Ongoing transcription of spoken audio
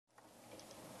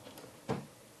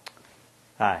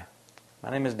Hi, my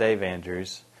name is Dave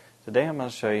Andrews. Today I'm going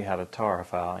to show you how to tar a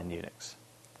file in Unix.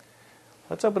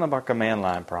 Let's open up our command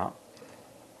line prompt.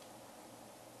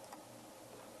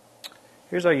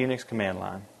 Here's our Unix command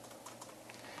line.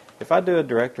 If I do a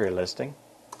directory listing,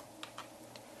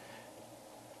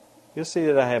 you'll see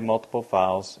that I have multiple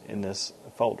files in this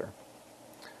folder.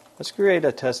 Let's create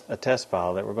a test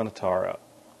file that we're going to tar up.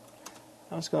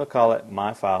 I'm just going to call it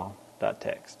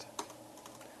myfile.txt.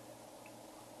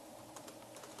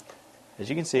 As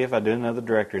you can see, if I do another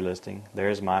directory listing,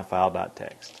 there's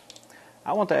myfile.txt.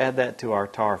 I want to add that to our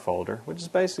tar folder, which is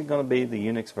basically going to be the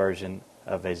Unix version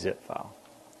of a zip file.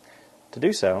 To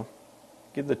do so,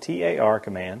 give the tar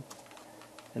command,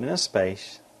 and then a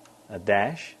space, a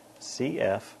dash,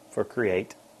 cf for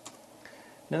create,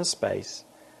 and then a space.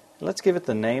 And let's give it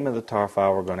the name of the tar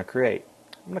file we're going to create.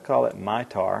 I'm going to call it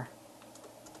mytar.tar,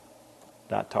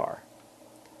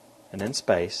 and then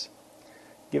space.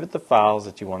 Give it the files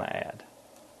that you want to add.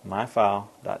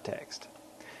 myfile.txt.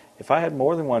 If I had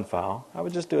more than one file, I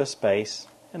would just do a space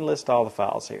and list all the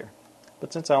files here.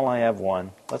 But since I only have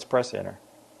one, let's press enter.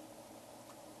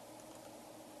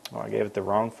 Oh, I gave it the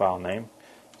wrong file name,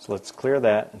 so let's clear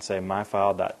that and say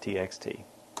myfile.txt.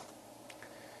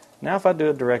 Now if I do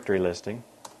a directory listing,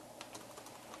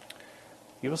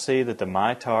 you will see that the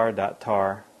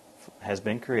mytar.tar has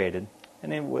been created,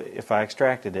 and if I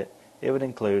extracted it, it would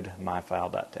include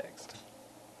myfile.txt.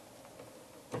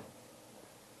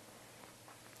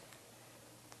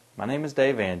 My name is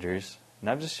Dave Andrews, and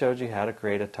I've just showed you how to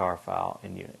create a tar file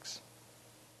in Unix.